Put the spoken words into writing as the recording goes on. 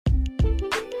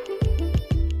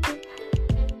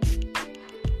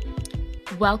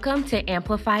Welcome to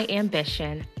Amplify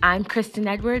Ambition. I'm Kristen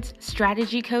Edwards,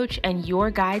 strategy coach and your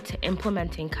guide to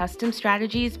implementing custom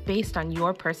strategies based on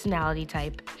your personality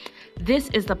type. This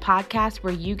is the podcast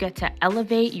where you get to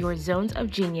elevate your zones of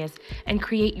genius and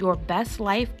create your best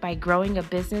life by growing a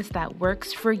business that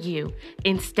works for you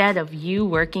instead of you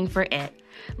working for it.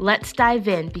 Let's dive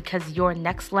in because your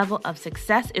next level of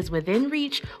success is within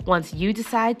reach once you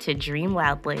decide to dream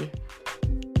loudly.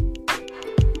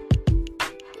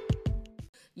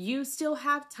 You still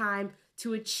have time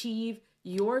to achieve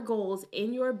your goals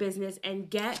in your business and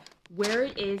get where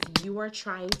it is you are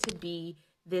trying to be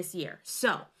this year.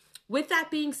 So, with that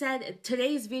being said,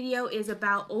 today's video is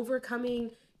about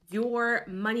overcoming your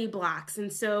money blocks.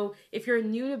 And so if you're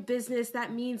new to business,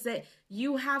 that means that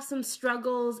you have some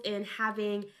struggles in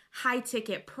having high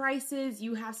ticket prices.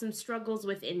 You have some struggles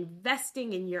with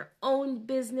investing in your own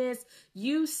business.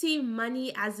 You see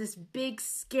money as this big,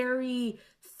 scary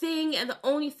thing, and the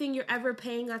only thing you're ever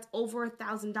paying that's over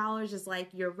 $1,000 is like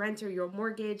your rent or your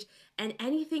mortgage, and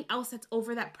anything else that's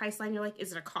over that price line, you're like,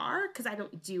 is it a car? Because I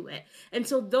don't do it. And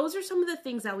so those are some of the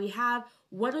things that we have.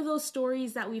 What are those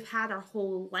stories that we've had our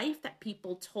whole life that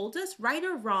people told us, right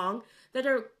or wrong, that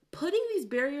are putting these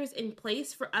barriers in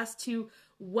place for us to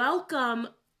welcome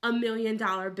 $1 million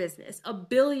business, $1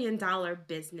 billion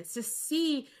business, to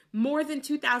see more than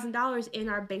 $2,000 in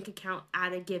our bank account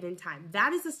at a given time?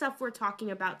 That is the stuff we're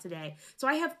talking about today. So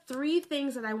I have 3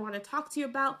 things that I want to talk to you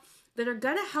about that are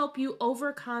going to help you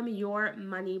overcome your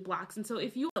money blocks. And so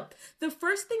the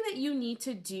first thing that you need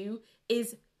to do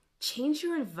is change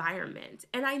your environment.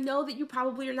 And I know that you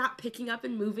probably are not picking up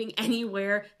and moving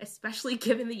anywhere, especially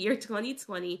given the year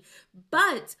 2020,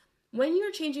 but when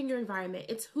you're changing your environment,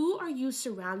 it's who are you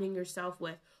surrounding yourself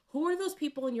with? Who are those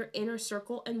people in your inner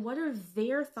circle, and what are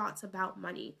their thoughts about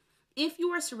money? If you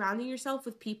are surrounding yourself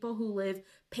with people who live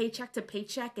paycheck to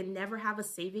paycheck and never have a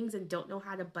savings and don't know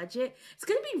how to budget, it's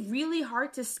going to be really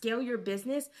hard to scale your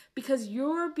business because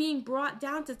you're being brought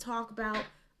down to talk about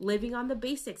living on the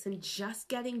basics and just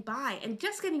getting by. And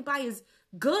just getting by is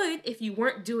good if you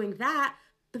weren't doing that.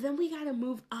 But then we got to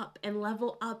move up and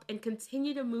level up and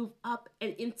continue to move up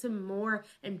and into more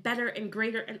and better and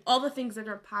greater and all the things that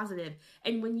are positive.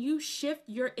 And when you shift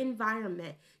your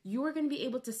environment, you are going to be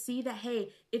able to see that, hey,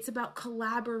 it's about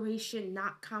collaboration,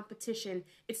 not competition.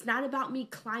 It's not about me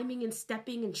climbing and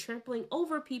stepping and trampling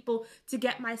over people to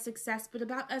get my success, but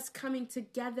about us coming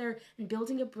together and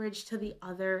building a bridge to the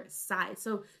other side.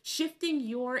 So shifting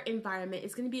your environment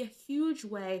is going to be a huge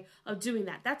way of doing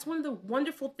that. That's one of the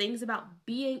wonderful things about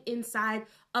being inside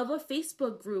of a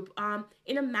Facebook group,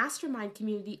 in a mastermind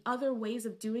community, other ways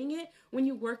of doing it. When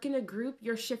you work in a group,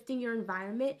 you're shifting your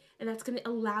environment, and that's going to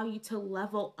allow you to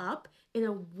level up in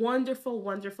a wonderful,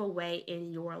 wonderful way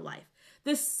in your life.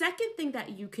 The second thing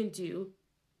that you can do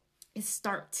is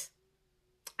start.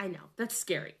 I know, that's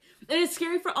scary. And it's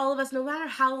scary for all of us, no matter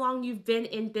how long you've been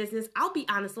in business. I'll be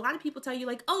honest, a lot of people tell you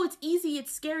like, oh, it's easy,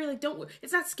 it's scary, like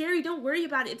it's not scary, don't worry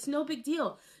about it, it's no big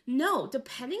deal. No,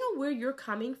 depending on where you're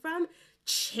coming from,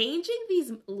 changing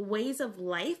these ways of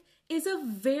life is a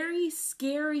very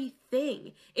scary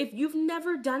thing. If you've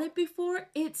never done it before,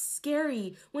 it's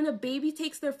scary. When a baby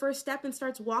takes their first step and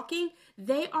starts walking,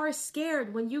 they are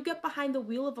scared. When you get behind the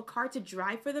wheel of a car to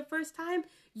drive for the first time,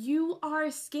 you are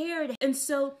scared. And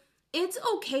so it's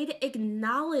okay to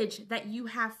acknowledge that you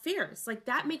have fears. Like,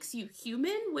 that makes you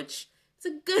human, which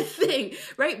is a good thing,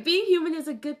 right? Being human is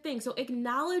a good thing. So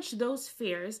acknowledge those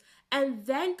fears and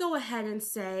then go ahead and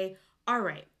say, all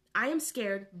right, I am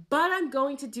scared, but I'm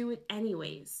going to do it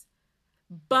anyways.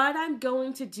 That's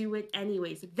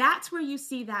where you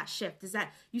see that shift, is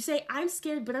that you say, I'm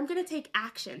scared, but I'm going to take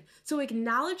action. So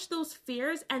acknowledge those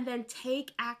fears and then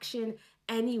take action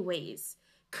anyways.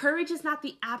 Courage is not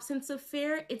the absence of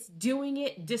fear. It's doing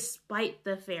it despite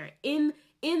the fear. In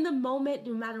the moment,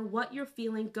 no matter what you're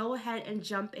feeling, go ahead and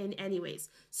jump in anyways.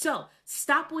 So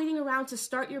stop waiting around to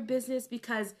start your business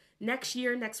because next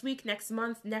year, next week, next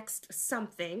month, next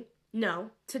something.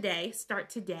 No, today, start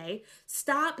today.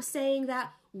 Stop saying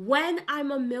that when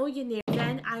I'm a millionaire,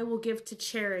 then I will give to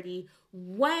charity.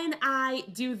 When I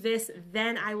do this,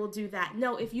 then I will do that.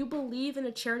 No, if you believe in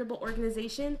a charitable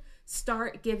organization,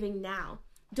 start giving now.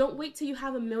 Don't wait till you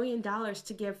have $1 million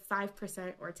to give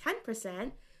 5% or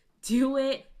 10%. Do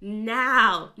it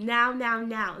now.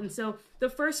 And so the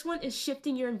first one is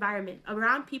shifting your environment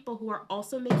around people who are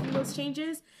also making those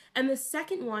changes. And the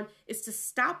second one is to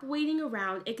stop waiting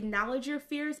around, acknowledge your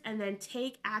fears, and then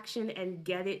take action and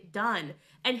get it done.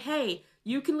 And hey,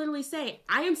 you can literally say,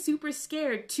 I am super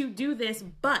scared to do this,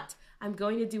 but I'm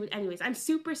going to do it anyways. I'm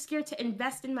super scared to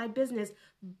invest in my business,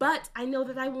 but I know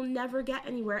that I will never get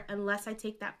anywhere unless I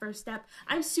take that first step.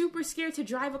 I'm super scared to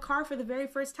drive a car for the very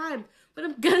first time, but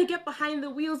I'm going to get behind the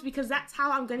wheels because that's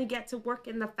how I'm going to get to work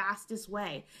in the fastest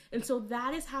way. And so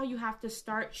that is how you have to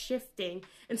start shifting.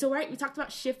 And so, right, we talked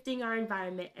about shifting our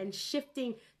environment and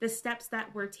shifting the steps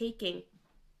that we're taking.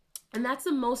 And that's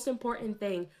the most important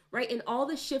thing, right? In all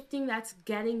the shifting that's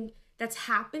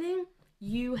happening,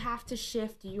 you have to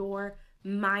shift your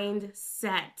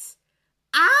mindset.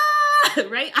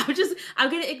 Right? I'm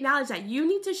going to acknowledge that. You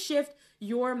need to shift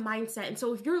your mindset. And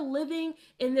so if you're living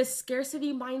in this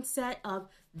scarcity mindset of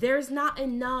there's not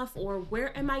enough, or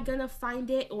where am I going to find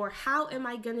it, or how am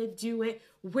I going to do it?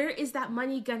 Where is that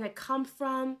money going to come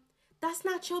from? That's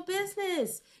not your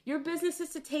business. Your business is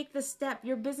to take the step.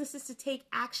 Your business is to take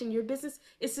action. Your business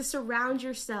is to surround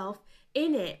yourself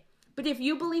in it. But if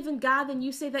you believe in God, then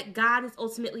you say that God is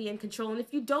ultimately in control. And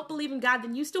if you don't believe in God,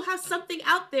 then you still have something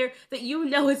out there that you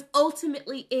know is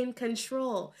ultimately in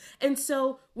control. And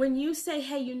so when you say,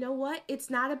 hey, you know what? It's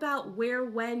not about where,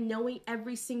 when, knowing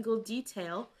every single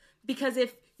detail. Because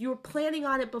if you were planning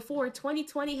on it before,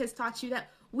 2020 has taught you that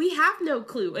we have no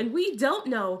clue and we don't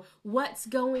know what's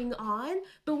going on.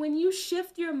 But when you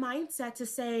shift your mindset to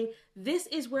saying, this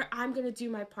is where I'm going to do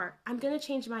my part. I'm going to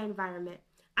change my environment.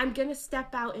 I'm going to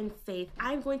step out in faith.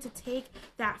 I'm going to take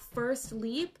that first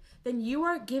leap. Then you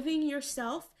are giving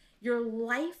yourself, your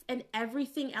life, and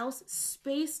everything else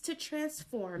space to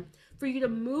transform, for you to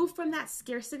move from that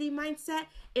scarcity mindset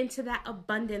into that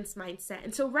abundance mindset.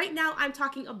 And so right now I'm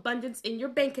talking abundance in your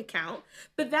bank account,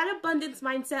 but that abundance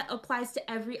mindset applies to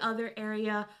every other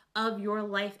area of your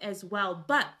life as well.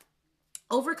 But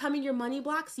overcoming your money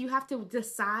blocks, you have to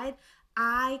decide,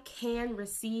 I can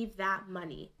receive that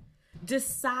money.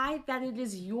 Decide that it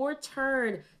is your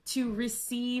turn to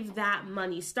receive that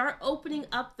money. Start opening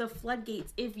up the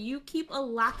floodgates. If you keep a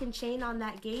lock and chain on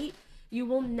that gate, you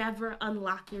will never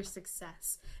unlock your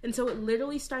success. And so it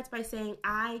literally starts by saying,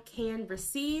 I can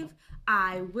receive,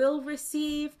 I will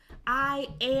receive, I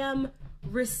am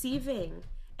receiving.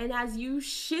 And as you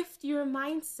shift your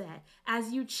mindset,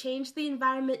 as you change the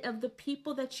environment of the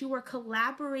people that you are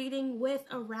collaborating with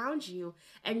around you,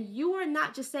 and you are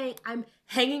not just saying, I'm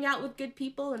hanging out with good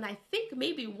people and I think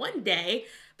maybe one day,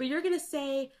 but you're going to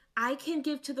say, I can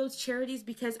give to those charities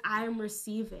because I am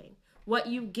receiving. What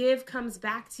you give comes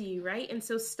back to you, right? And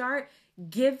so start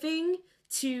giving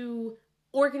to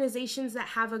organizations that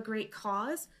have a great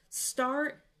cause.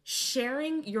 Start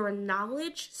sharing your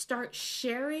knowledge, start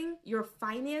sharing your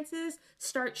finances,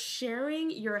 start sharing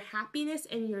your happiness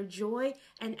and your joy.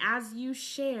 And as you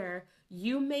share,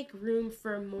 you make room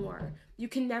for more. You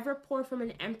can never pour from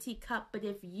an empty cup, but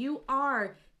if you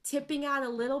are tipping out a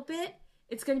little bit,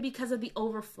 it's going to be because of the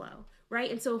overflow,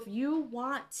 right? And so if you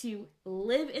want to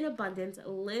live in abundance,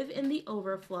 live in the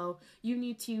overflow, you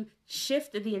need to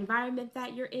shift the environment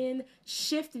that you're in,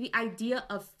 shift the idea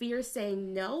of fear,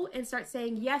 saying no, and start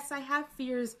saying, yes, I have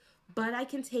fears, but I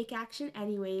can take action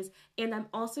anyways. And I'm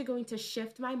also going to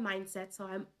shift my mindset so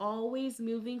I'm always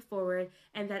moving forward,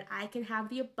 and that I can have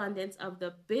the abundance of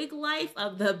the big life,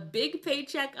 of the big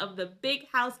paycheck, of the big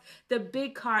house, the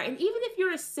big car. And even if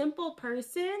you're a simple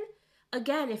person,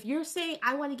 again, if you're saying,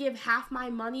 I want to give half my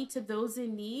money to those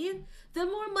in need, the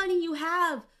more money you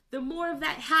have, the more of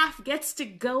that half gets to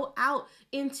go out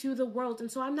into the world.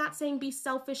 And so I'm not saying be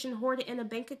selfish and hoard it in a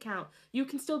bank account. You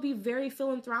can still be very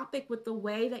philanthropic with the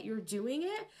way that you're doing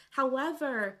it.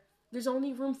 However, there's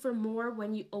only room for more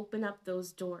when you open up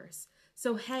those doors.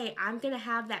 So, hey, I'm going to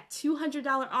have that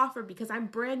 $200 offer because I'm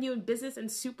brand new in business and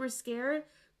super scared.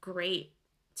 Great.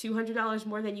 $200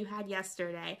 more than you had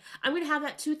yesterday. I'm going to have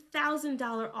that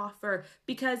 $2,000 offer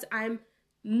because I'm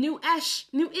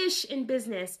newish in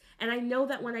business. And I know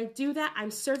that when I do that,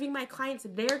 I'm serving my clients.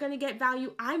 They're going to get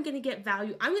value. I'm going to get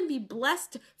value. I'm going to be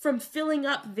blessed from filling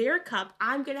up their cup.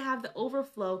 I'm going to have the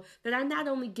overflow that I'm not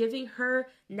only giving her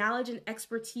knowledge and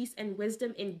expertise and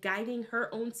wisdom in guiding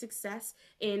her own success,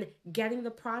 in getting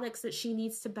the products that she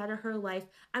needs to better her life.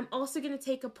 I'm also going to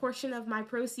take a portion of my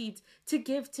proceeds to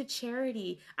give to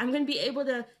charity. I'm going to be able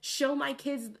to show my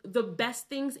kids the best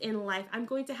things in life. I'm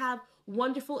going to have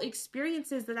wonderful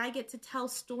experiences that I get to tell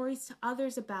stories to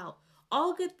others about.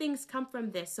 All good things come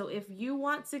from this. So if you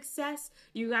want success,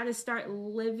 you got to start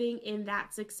living in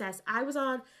that success. I was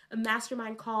on a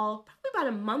mastermind call probably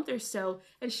about a month or so,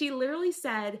 and she literally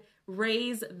said,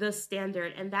 raise the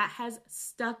standard. And that has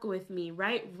stuck with me,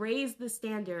 right? Raise the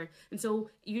standard. And so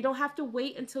you don't have to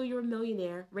wait until you're a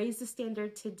millionaire. Raise the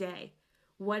standard today.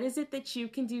 What is it that you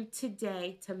can do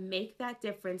today to make that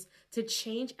difference, to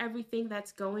change everything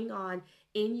that's going on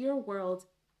in your world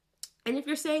And if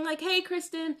you're saying like, hey,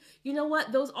 Kristen, you know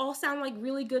what? Those all sound like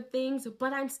really good things,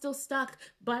 but I'm still stuck,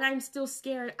 but I'm still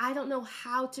scared. I don't know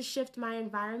how to shift my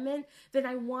environment. Then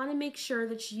I want to make sure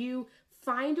that you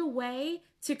find a way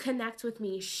to connect with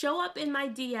me. Show up in my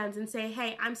DMs and say,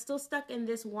 hey, I'm still stuck in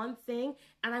this one thing,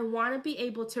 and I want to be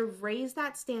able to raise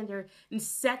that standard and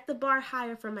set the bar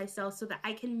higher for myself so that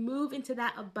I can move into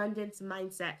that abundance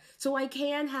mindset. So I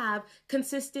can have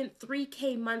consistent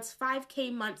 3K months,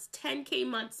 5K months, 10K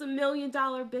months, $1 million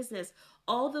business.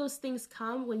 All those things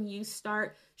come when you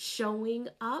start showing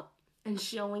up and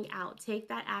showing out. Take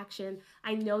that action.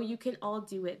 I know you can all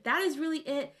do it. That is really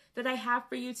it that I have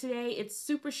for you today. It's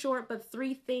super short, but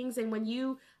 3 things. And when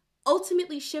you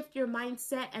ultimately shift your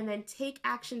mindset and then take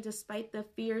action despite the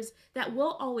fears that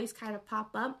will always kind of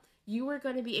pop up, you are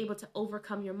going to be able to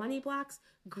overcome your money blocks,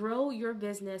 grow your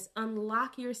business,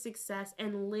 unlock your success,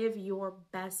 and live your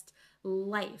best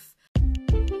life.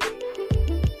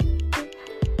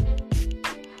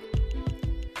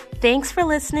 Thanks for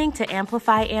listening to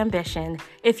Amplify Ambition.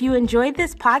 If you enjoyed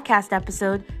this podcast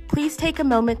episode, please take a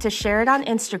moment to share it on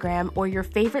Instagram or your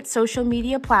favorite social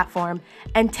media platform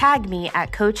and tag me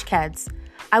at Coach Keds.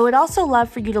 I would also love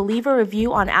for you to leave a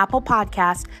review on Apple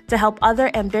Podcasts to help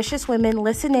other ambitious women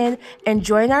listen in and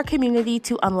join our community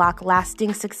to unlock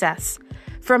lasting success.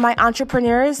 For my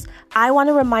entrepreneurs, I want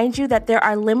to remind you that there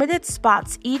are limited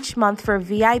spots each month for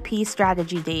VIP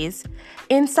strategy days.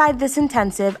 Inside this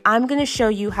intensive, I'm going to show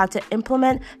you how to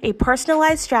implement a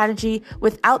personalized strategy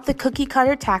without the cookie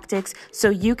cutter tactics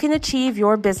so you can achieve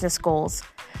your business goals.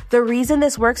 The reason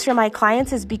this works for my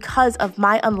clients is because of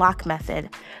my unlock method.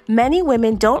 Many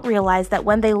women don't realize that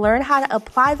when they learn how to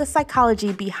apply the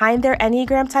psychology behind their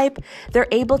Enneagram type, they're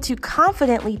able to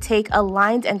confidently take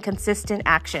aligned and consistent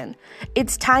action.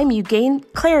 It's time you gain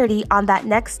clarity on that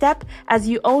next step as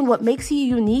you own what makes you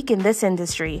unique in this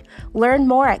industry. Learn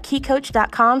more at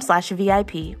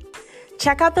keycoach.com/VIP.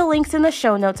 Check out the links in the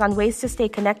show notes on ways to stay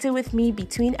connected with me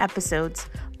between episodes.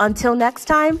 Until next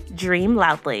time, dream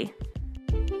loudly.